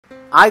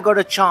I got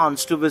a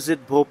chance to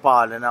visit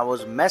Bhopal and I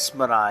was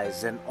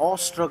mesmerized and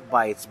awestruck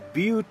by its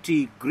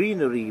beauty,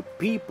 greenery,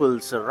 people,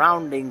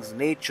 surroundings,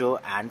 nature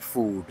and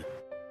food.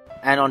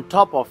 And on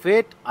top of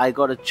it, I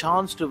got a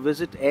chance to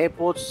visit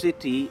Airport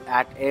City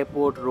at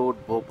Airport Road,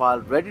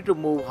 Bhopal, ready to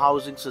move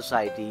housing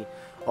society,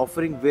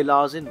 offering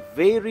villas in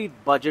varied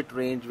budget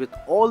range with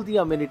all the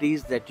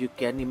amenities that you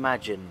can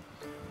imagine.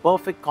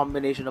 Perfect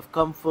combination of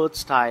comfort,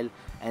 style,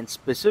 and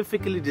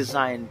specifically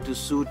designed to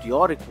suit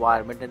your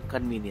requirement and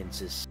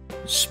conveniences.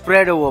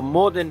 Spread over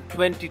more than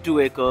 22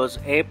 acres,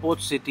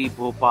 Airport City,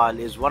 Bhopal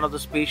is one of the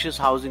spacious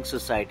housing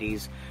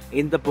societies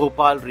in the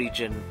Bhopal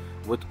region.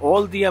 With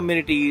all the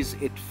amenities,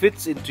 it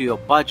fits into your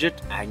budget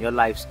and your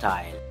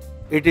lifestyle.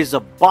 It is a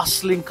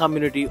bustling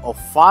community of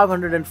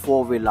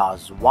 504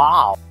 villas.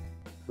 Wow!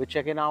 We're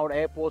checking out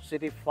Airport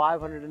City,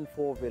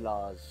 504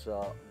 villas.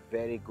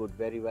 Very good,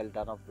 very well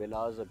done of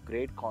villas. A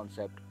great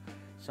concept.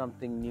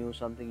 Something new,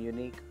 something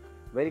unique.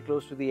 Very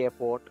close to the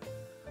airport.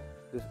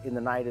 In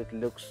the night, it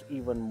looks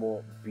even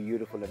more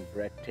beautiful and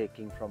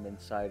breathtaking from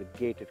inside a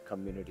gated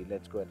community.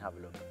 Let's go and have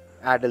a look.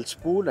 Adults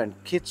pool and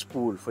kids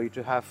pool for you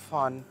to have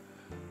fun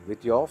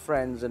with your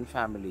friends and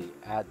family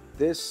at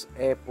this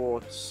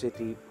Airport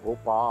City,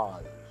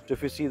 Bhopal. So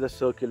if you see the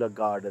circular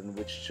garden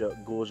which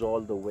goes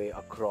all the way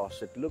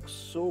across, it looks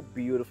so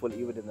beautiful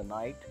even in the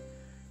night.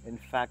 In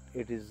fact,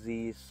 it is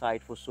the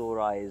sight for sore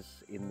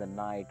eyes in the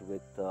night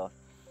with the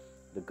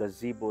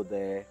gazebo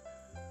there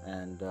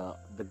and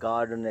the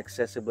garden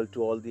accessible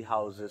to all the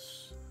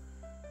houses.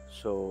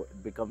 So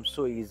it becomes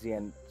so easy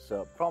and it's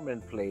a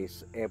prominent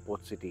place,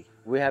 Airport City.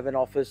 We have an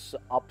office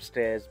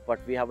upstairs, but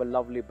we have a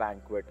lovely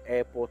banquet.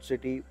 Airport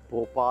City,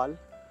 Bhopal.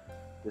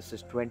 This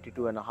is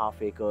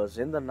 22.5 acres.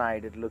 In the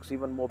night, it looks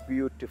even more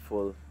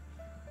beautiful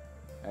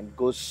and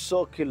goes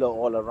circular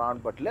all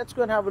around. But let's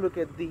go and have a look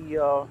at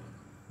the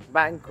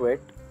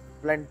banquet.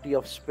 Plenty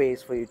of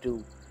space for you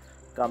to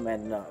come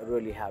and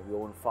really have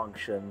your own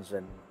functions,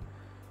 and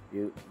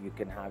you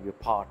can have your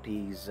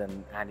parties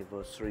and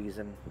anniversaries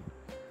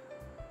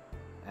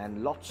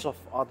and lots of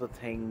other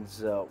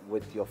things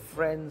with your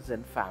friends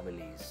and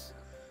families.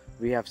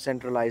 We have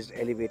centralized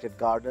elevated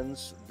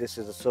gardens. This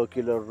is a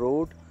circular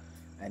road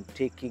and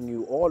taking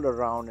you all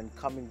around and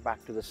coming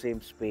back to the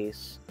same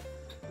space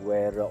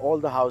where all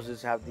the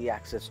houses have the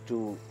access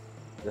to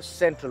the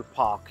central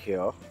park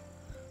here,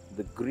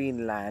 the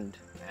green land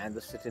and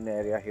the sitting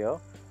area here,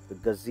 the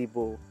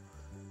gazebo,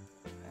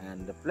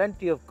 and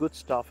plenty of good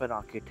stuff and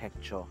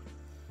architecture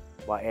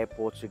by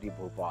Airport City,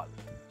 Bhopal.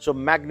 So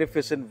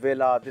magnificent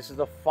villa. This is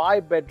a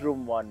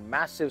 5-bedroom one,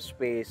 massive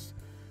space.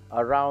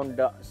 Around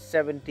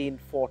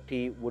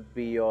 1740 would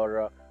be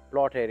your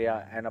plot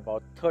area and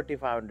about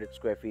 3500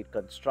 square feet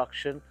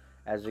construction.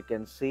 As you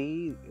can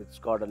see, it's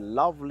got a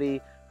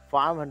lovely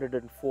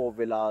 504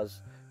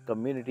 villas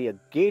community, a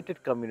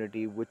gated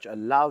community which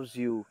allows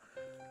you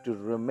to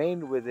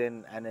remain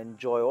within and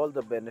enjoy all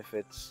the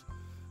benefits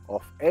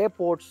of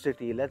Airport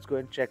City. Let's go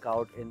and check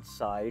out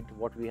inside.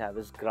 What we have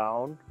is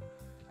ground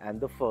and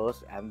the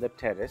first and the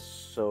terrace.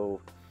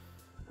 So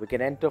we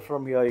can enter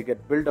from here. You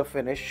get builder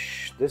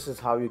finish. This is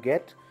how you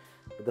get.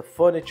 The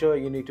furniture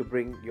you need to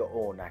bring your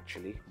own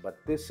actually, but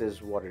this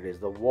is what it is.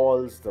 The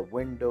walls, the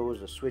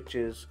windows, the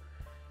switches,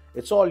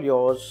 it's all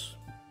yours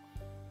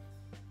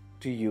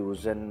to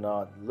use. And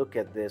look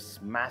at this,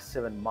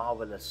 massive and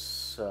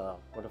marvelous.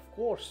 But of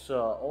course,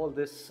 all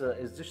this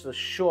is just a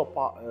show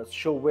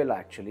will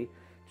actually,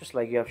 just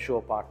like you have show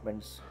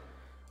apartments.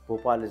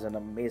 Bhopal is an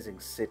amazing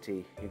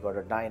city. You got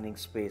a dining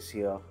space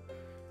here,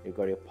 you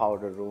got your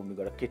powder room, you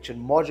got a kitchen.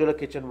 Modular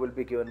kitchen will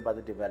be given by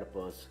the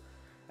developers,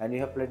 and you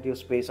have plenty of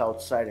space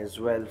outside as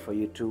well for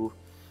you to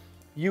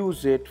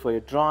use it for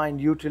your drying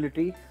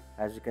utility.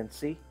 As you can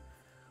see,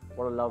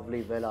 what a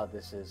lovely villa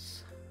this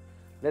is.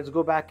 Let's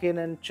go back in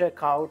and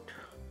check out.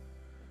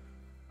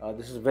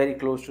 This is very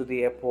close to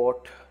the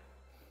airport.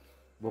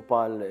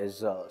 Bhopal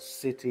is a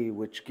city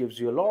which gives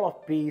you a lot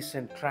of peace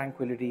and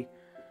tranquility.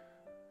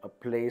 A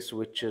place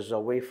which is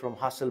away from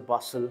hustle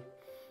bustle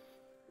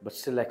but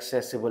still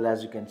accessible.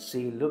 As you can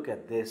see, look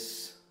at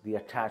this, the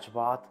attached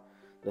bath,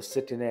 the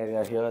sitting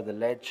area here, the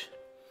ledge,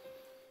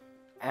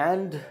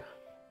 and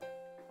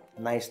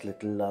nice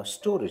little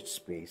storage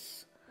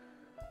space.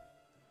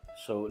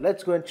 So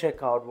let's go and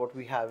check out what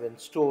we have in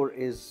store.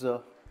 Is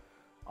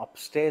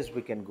upstairs.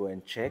 We can go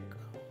and check.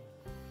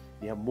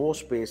 You have more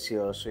space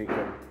here, so you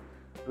can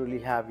really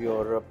have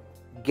your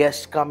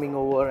guests coming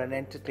over and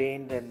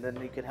entertained, and then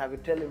you can have your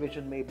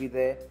television maybe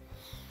there,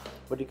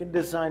 but you can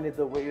design it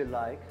the way you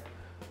like.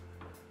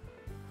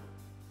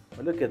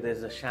 But look at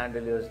this, the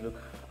chandeliers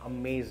look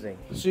amazing.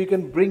 So you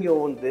can bring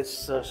your own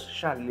this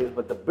chandeliers,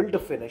 but the builder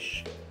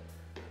finish.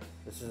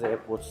 This is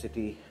Airport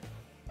City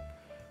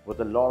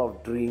with a lot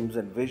of dreams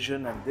and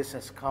vision, and this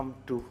has come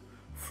to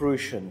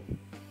fruition.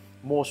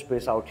 More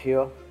space out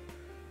here.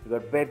 You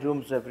got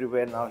bedrooms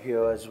everywhere now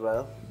here as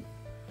well.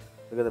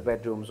 Look at the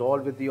bedrooms, all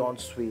with the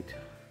ensuite.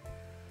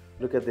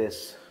 Look at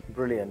this,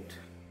 brilliant.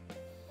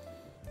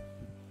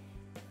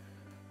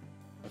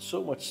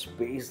 So much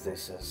space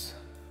this is.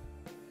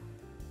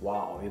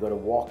 Wow, you got a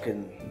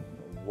walk-in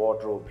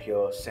wardrobe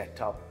here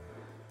set up,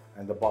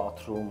 and the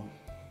bathroom,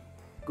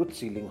 good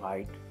ceiling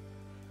height.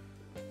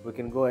 We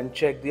can go and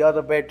check the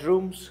other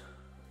bedrooms.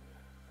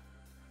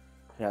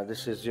 Yeah,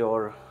 this is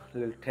your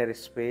little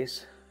terrace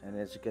space, and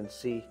as you can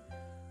see,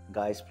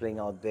 guys playing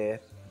out there.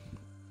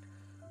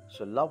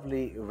 So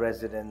lovely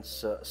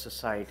residence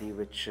society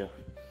which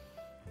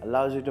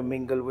allows you to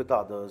mingle with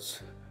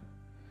others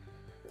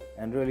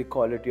and really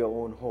call it your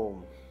own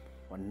home.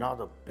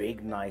 Another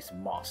big nice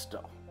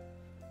master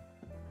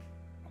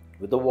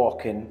with a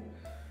walk-in,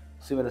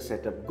 similar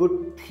setup,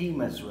 good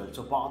theme as well.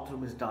 So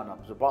bathroom is done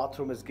up. So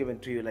bathroom is given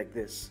to you like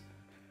this.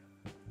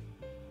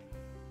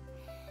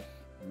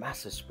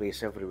 Massive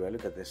space everywhere.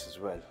 Look at this as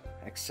well.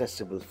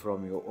 Accessible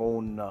from your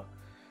own,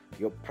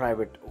 your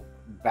private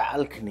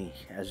balcony,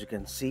 as you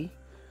can see.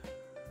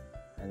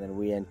 And then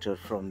we enter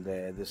from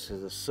there. This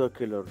is a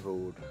circular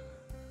road.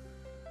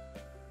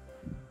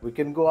 We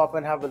can go up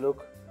and have a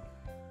look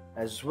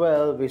as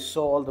well. We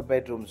saw all the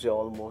bedrooms here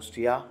almost,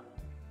 yeah.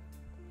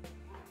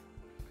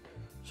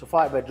 So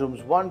 5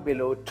 bedrooms, 1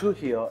 below, 2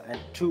 here and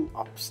 2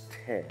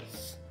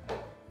 upstairs.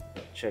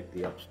 Check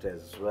the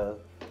upstairs as well.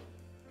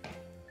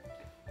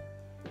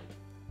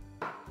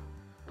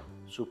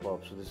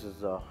 Superb. So this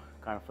is a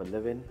kind of a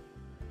live-in.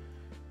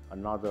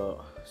 Another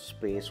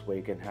space where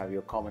you can have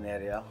your common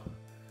area,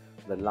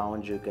 the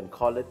lounge you can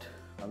call it,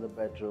 and the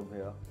bedroom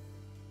here.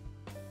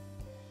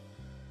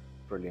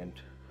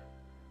 Brilliant.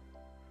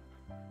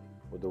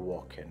 With the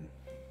walk-in.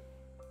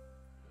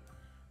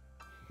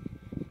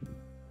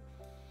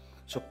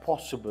 So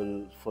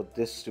possible for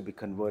this to be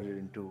converted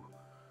into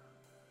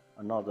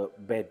another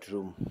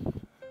bedroom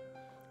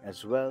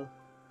as well.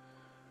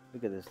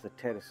 Look at this, the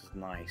terrace is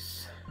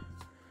nice.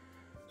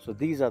 So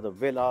these are the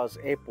villas,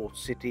 Airport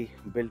City,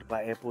 built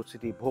by Airport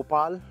City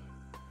Bhopal,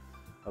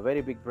 a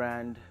very big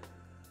brand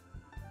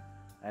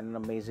and an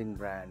amazing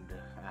brand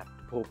at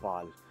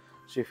Bhopal.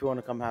 So if you want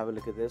to come have a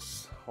look at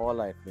this,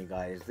 holla at me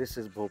guys. This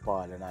is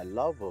Bhopal and I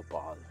love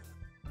Bhopal.